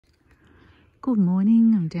Good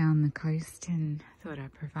morning, I'm down the coast and thought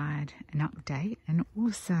I'd provide an update, and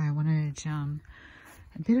also I wanted a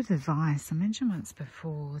bit of advice. I mentioned once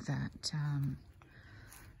before that I've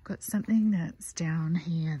got something that's down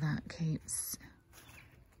here that keeps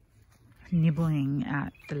nibbling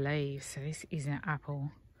at the leaves. So this is an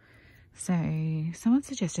apple. So someone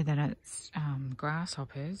suggested that it's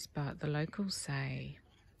grasshoppers, but the locals say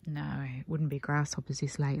no, it wouldn't be grasshoppers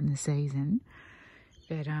this late in the season.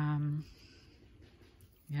 But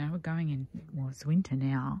you know, we're going in, well, it's winter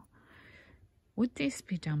now. Would this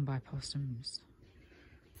be done by possums?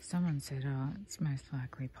 Someone said, oh, it's most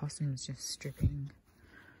likely possums just stripping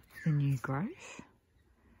the new growth.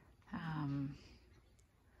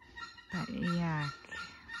 But yeah,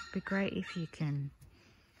 it'd be great if you can,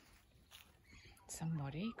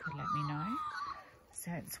 somebody could let me know. So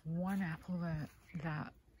it's one apple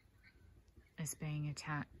that is being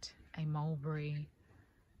attacked, a mulberry.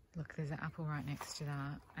 Look, there's an apple right next to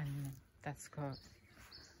that, and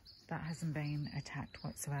that hasn't been attacked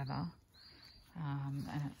whatsoever. And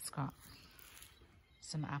it's got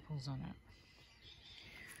some apples on it.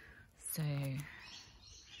 So,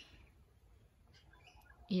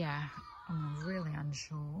 yeah, I'm really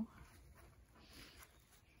unsure.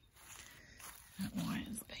 That one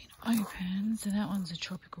has been open, so that one's a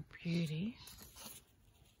tropical beauty.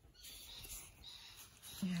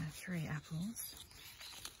 Yeah, 3 apples.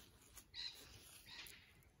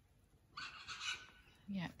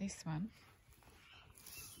 Yeah, this one,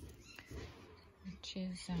 which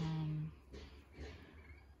is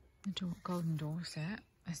the golden Dorset,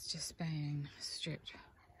 is just being stripped.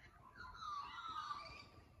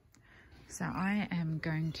 So I am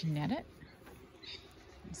going to net it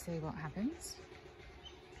and see what happens.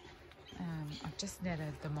 I've just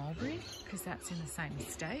netted the mulberry because that's in the same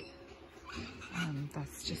state.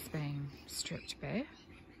 That's just being stripped bare,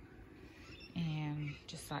 and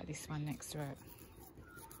just like this one next to it.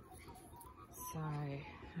 So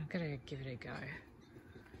I've got to give it a go.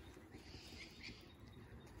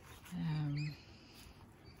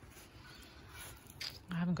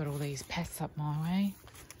 I haven't got all these pests up my way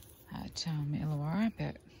at Illawarra,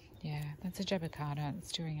 but yeah, that's a Jabbercata.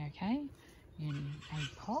 It's doing okay in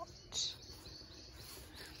a pot.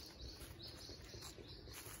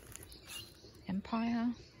 Empire,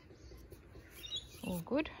 all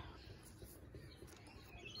good.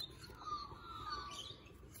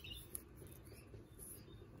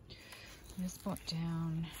 I just brought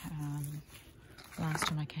down, last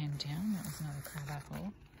time I came down, that was another crab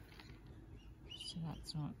apple. So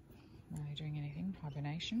that's not really doing anything,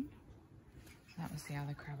 hibernation. That was the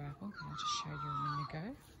other crab apple I just showed you a minute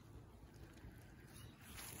ago.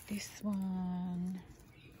 This one,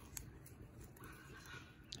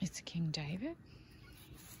 it's a King David.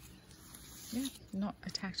 Yeah, not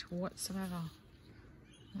attacked whatsoever.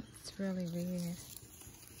 That's really weird.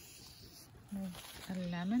 A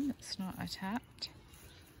lemon that's not attacked.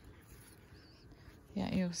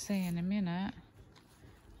 Yeah, you'll see in a minute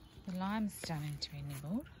the lime's starting to be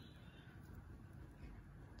nibbled.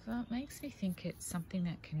 So it makes me think it's something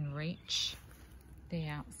that can reach the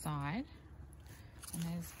outside. And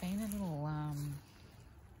there's been a little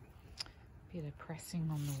bit of pressing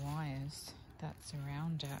on the wires that's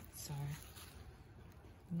around it, so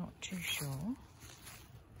I'm not too sure.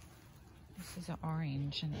 This is an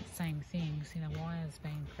orange, and the same thing. See the wires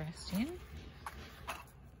being pressed in. It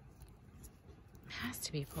has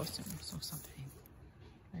to be possums or something.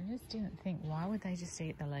 I just didn't think, why would they just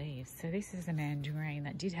eat the leaves? So this is a mandarin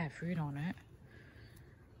that did have fruit on it,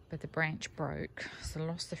 but the branch broke, so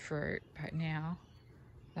lost the fruit. But now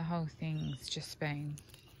the whole thing's just been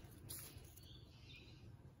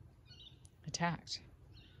attacked.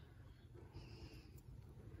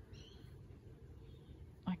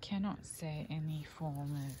 I cannot see any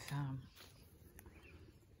form of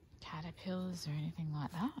caterpillars or anything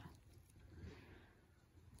like that.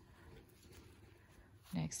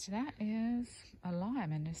 Next to that is a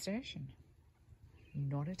lime and nasturtium,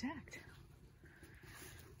 not attacked.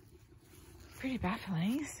 Pretty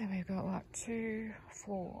baffling. So we've got what,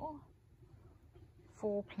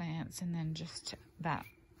 4 plants, and then just that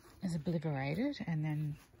is obliterated, and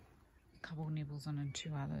then a couple nibbles on and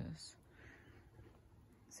 2 others.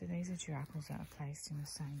 So these are 2 apples that are placed in the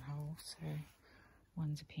same hole. So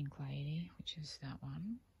one's a pink lady, which is that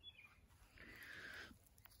one,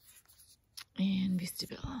 and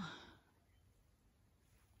Vistabella.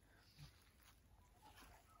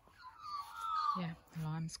 Yeah, the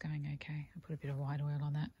lime's going okay. I put a bit of white oil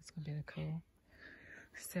on that. It's got a bit of cool.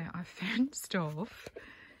 So I fenced off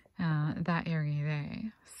that area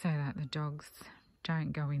there so that the dogs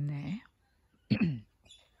don't go in there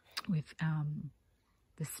with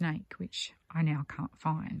the snake, which I now can't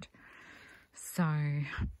find. So I'm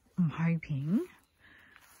hoping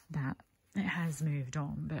that it has moved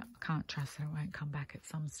on, but I can't trust that it won't come back at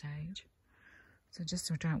some stage. So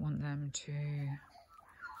I don't want them to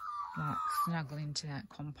like snuggle into that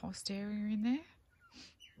compost area in there,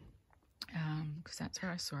 because that's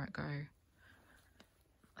where I saw it go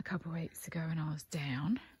a couple of weeks ago when I was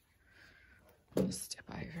down. I'll just step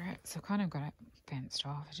over it. So I kind of got it fenced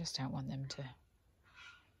off. I just don't want them to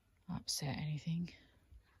upset anything.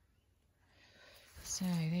 So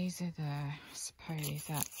these are the, I suppose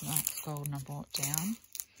that's Max Golden I bought down.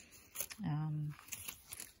 And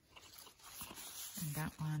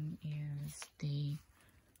that one is the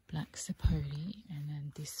Black Sapodi, and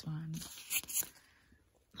then this one,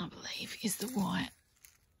 I believe, is the white.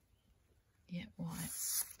 Yeah, white.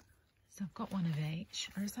 So I've got one of each.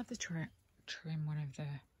 I just have to trim one of the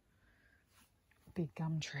big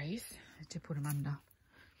gum trees to put them under.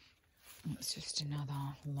 It's just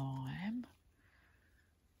another lime.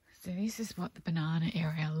 So this is what the banana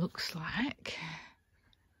area looks like.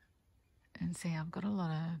 And see, I've got a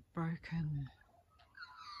lot of broken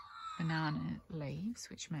banana leaves,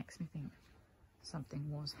 which makes me think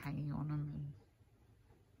something was hanging on them and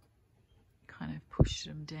kind of pushed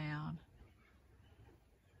them down.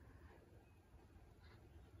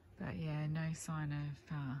 But yeah, no sign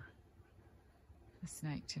of the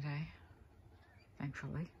snake today,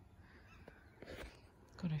 thankfully.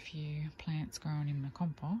 Got a few plants growing in my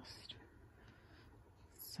compost.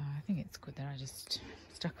 So I think it's good that I just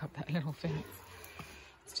stuck up that little fence.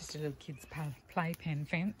 It's just a little kid's playpen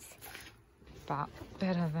fence, but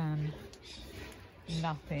better than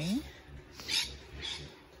nothing.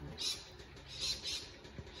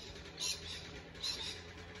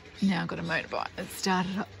 Now I've got a motorbike that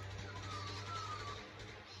started up.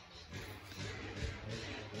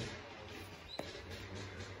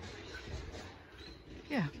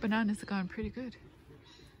 Yeah, bananas are going pretty good.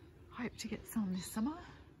 Hope to get some this summer.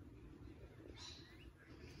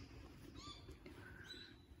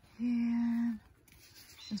 Yeah,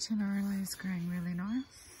 the Tinarella is growing really nice.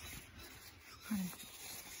 Kind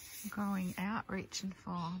of going out, reaching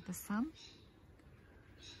for the sun.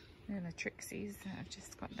 There are the Trixies that I've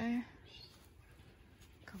just got there.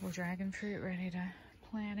 A couple of dragon fruit ready to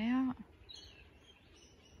plant out.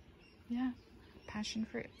 Yeah, passion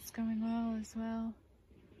fruit's going well as well.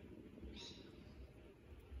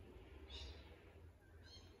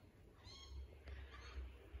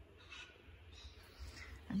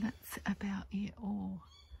 And that's about it all.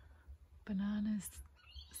 Bananas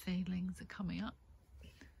seedlings are coming up.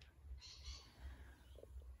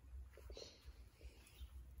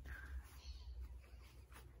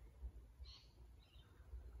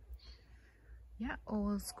 Yeah,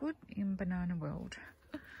 all's good in banana world.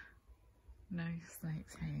 No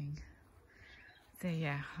snakes hanging. So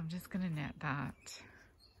yeah, I'm just gonna net that.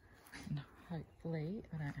 And hopefully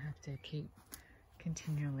I don't have to keep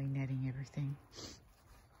continually netting everything.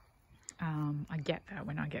 I get that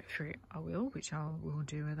when I get fruit I will, which I will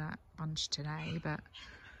do with that bunch today, but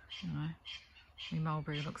you know, the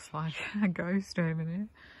mulberry looks like a ghost over there,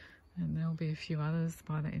 and there'll be a few others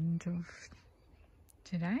by the end of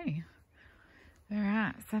today.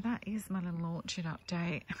 Alright, so that is my little orchard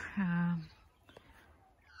update.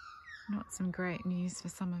 Not some great news for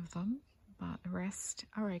some of them, but the rest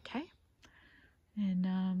are okay.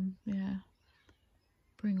 And yeah,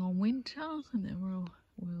 bring on winter, and then we'll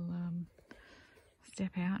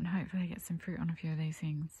step out and hopefully get some fruit on a few of these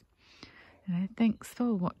things. Thanks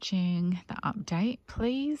for watching the update.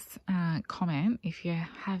 Please comment if you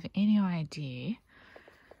have any idea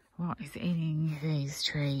what is eating these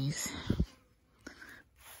trees.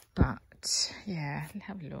 But yeah,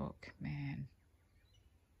 have a look, man.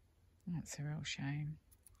 That's a real shame.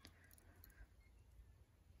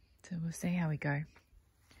 So we'll see how we go.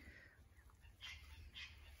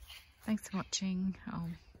 Thanks for watching. I'll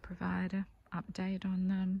provide an update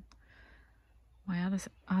on my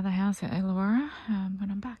other house at Illawarra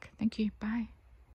when I'm back. Thank you. Bye.